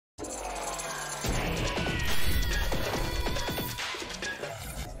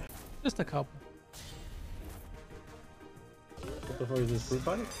Just a couple. What the fuck is this, fruit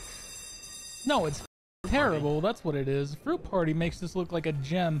party? No, it's terrible. That's what it is. Fruit Party makes this look like a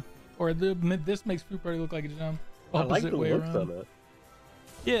gem, or this makes Fruit Party look like a gem. I like the way looks around. of it.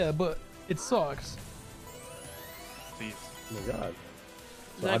 Yeah, but it sucks. Please. Oh my god.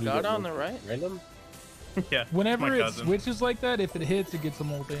 Is that God on the right? Random? Yeah. Whenever it switches like that, if it hits, it gets a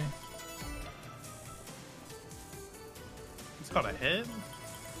multi. It's got a hit?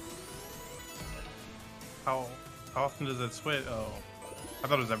 How often does it switch? Oh. I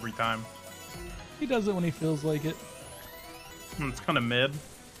thought it was every time. He does it when he feels like it. It's kind of mid.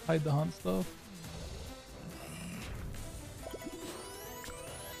 Hide the hunt stuff.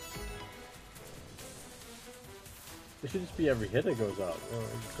 It should just be every hit it goes out.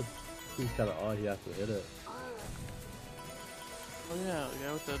 It seems kind of odd he has to hit it. Oh yeah, the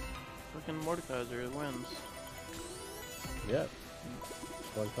guy with the fucking Mordekaiser wins. Yeah.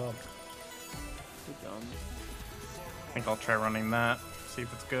 One comp. Good done. I think I'll try running that. See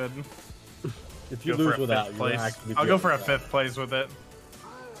if it's good. If you Go lose for a without, fifth you place. actually I'll be go able for a to- fifth place with it.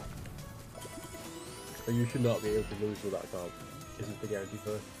 But you should not be able to lose without comp. Isn't the guarantee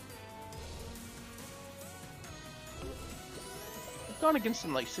first? I've gone against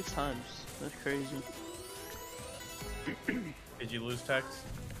him like 6 times. That's crazy. Did you lose, Tex?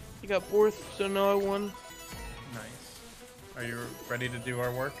 He got 4th, so now I won. Nice. Are you ready to do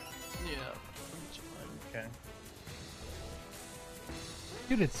our work? Yeah. Okay.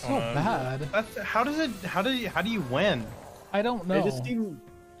 Dude, it's so bad. How do you win? I don't know. It just seems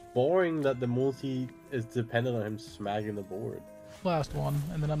boring that the multi is dependent on him smacking the board. Last one,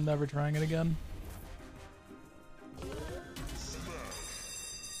 and then I'm never trying it again.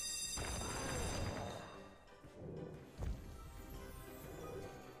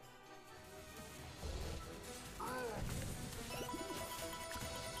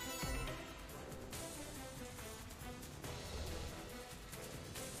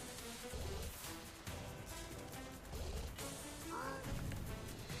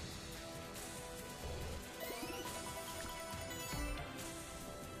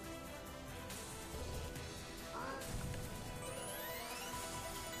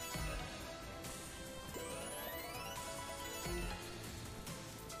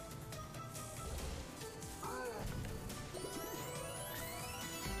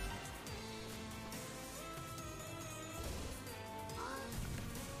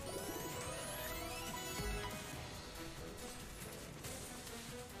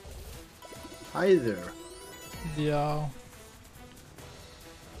 Hi there. Yeah.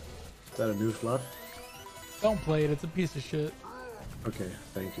 Is that a new slot? Don't play it. It's a piece of shit. Okay,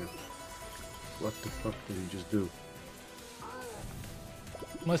 thank you. What the fuck did he just do?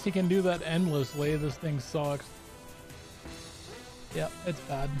 Unless he can do that endlessly, this thing sucks. Yeah, it's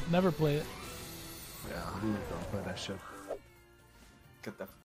bad. Never play it. Yeah, I'm not gonna play that shit. Get the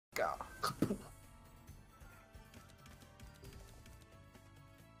fuck out.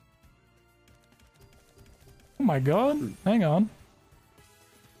 Oh my god. Hang on.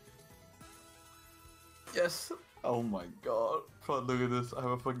 Yes! Oh my god. God, look at this. I have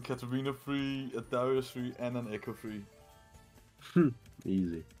a fucking Katarina free, a Darius free, and an Echo free.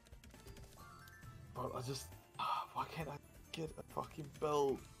 Easy. But I just... why can't I get a fucking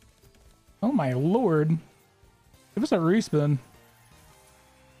belt? Oh my lord. Give us a respin.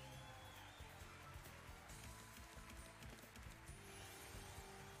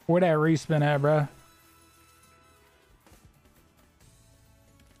 Where that respin at, bruh?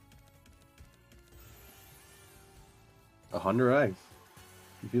 $100x.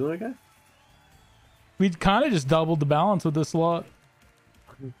 You feeling okay? We kind of just doubled the balance with this slot.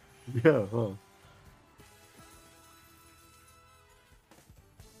 Yeah, huh?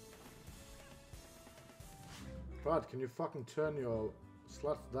 Brad, can you fucking turn your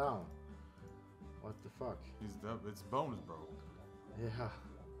slots down? What the fuck? It's bonus, bro. Yeah.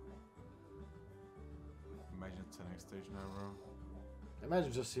 Imagine 10x stage now, bro.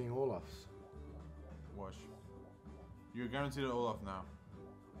 Imagine just seeing Olaf's. Watch. You're guaranteed an Olaf now.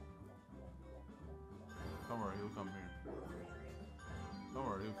 Don't worry, he'll come here. Don't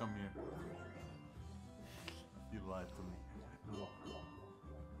worry, he'll come here. You lied to me.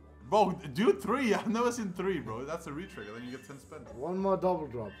 Bro, do 3! I've never seen 3, bro. That's a retrigger, then you get 10 spent. One more double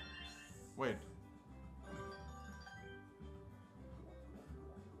drop. Wait.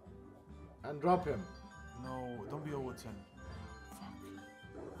 And drop him. No, don't be over 10. Fuck.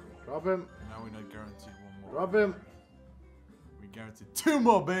 Drop him. Now we're not guaranteed one more. Drop him. We guaranteed 2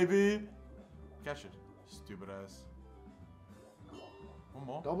 more, baby! Catch it. Stupid ass. One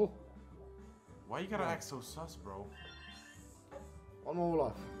more? Double. Why you gotta act so sus, bro? One more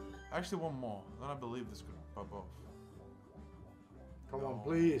Olaf. Actually, one more. Then I believe this could pop off. Come on, No,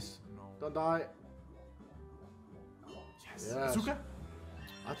 please. No. Don't die. Yes. Yes. Bazooka?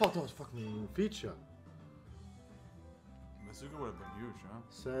 I thought that was fucking feature. Bazooka would have been huge, huh?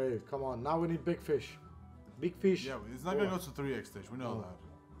 Save. Come on. Now we need big fish. Big fish. Yeah, it's not gonna go to 3x stage. We know No. that.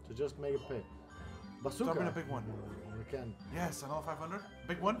 So just make it pay. Bazooka. Drop in a big one. We can. Yes, another 500.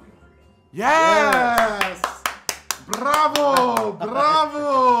 Big one. Yes! Bravo!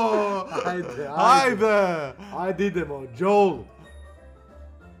 Bravo! Hi there! I did them all. Joel.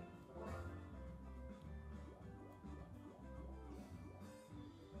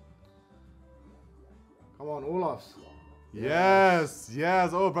 Come on, Olafs. Yes,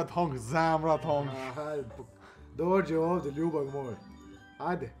 yes. Oh, bratong, zam, bratong. Dođe ovdje, ljubag moj.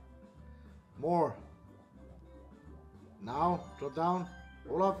 Ajde. More. Now, drop down.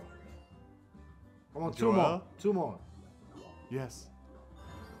 Olaf. Come on, two Joel? more. Two more. Yes.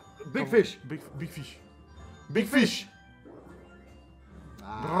 Big fish. Big fish. Big fish.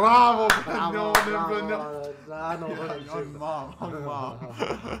 Ah, Bravo, bravo, Bravo, bravo. On mom.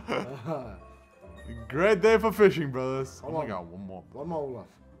 Great day for fishing, brothers. Come Oh my on. god, one more. One more, Olaf.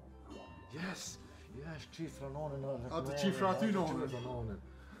 Yes. Yes, chief från nånen. Ja, det chief från du nånen.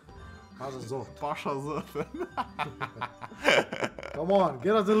 How's it zo? Pasha Zurfen. Come on,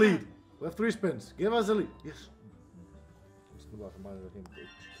 get us the lead. We have 3 spins. Give us the lead. Yes.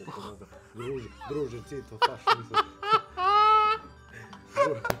 Druže, ti to faš nisam.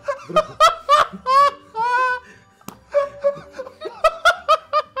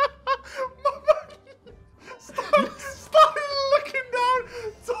 Started looking down,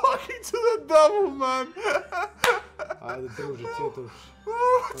 talking to the devil, man. Ajde, druže, ti to.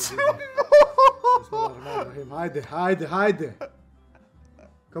 Oh, Hajde.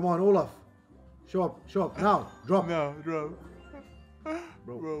 Come on, Olaf. Show up. Now, drop. no, bro.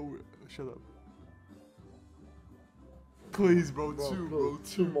 Bro, shut up. Please, bro, two, bro,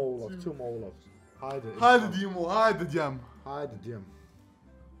 Two more Olafs. Hajde. Hide the demo, hide the jam. Hajde, Jim.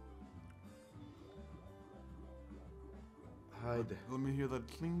 Hajde. Let me hear that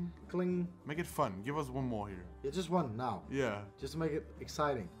cling. Cling. Make it fun. Give us one more here. Yeah, just one now. Yeah. Just to make it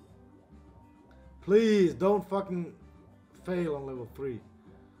exciting. Please don't fucking fail on level 3.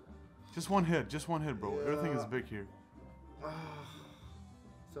 Just one hit, bro. Yeah. Everything is big here.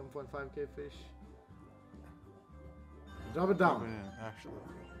 7.5k fish. Drop it down. Drop it in, actually.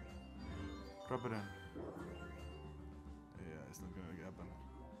 Drop it in. Yeah, it's not gonna happen.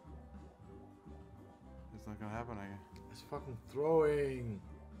 It's not gonna happen again. It's fucking throwing.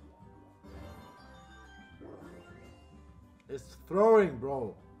 It's throwing,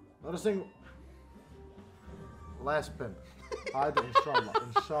 bro. Not a single. Last spin. Hide, inshallah.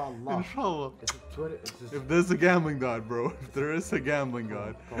 Inshallah. It's a 20. It's just, If there's a gambling god, bro. If there is a gambling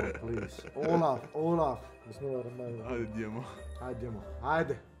god. oh, please. Olaf. Bismillahirrahmanirrahim. Hadi diyemo.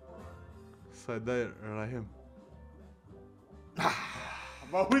 Hide. Sadai Rahim.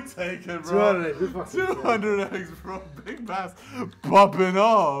 But we take it, bro. 200 eggs, bro. Big bass popping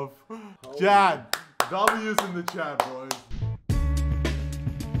off. Chad. W's in the chat, boys.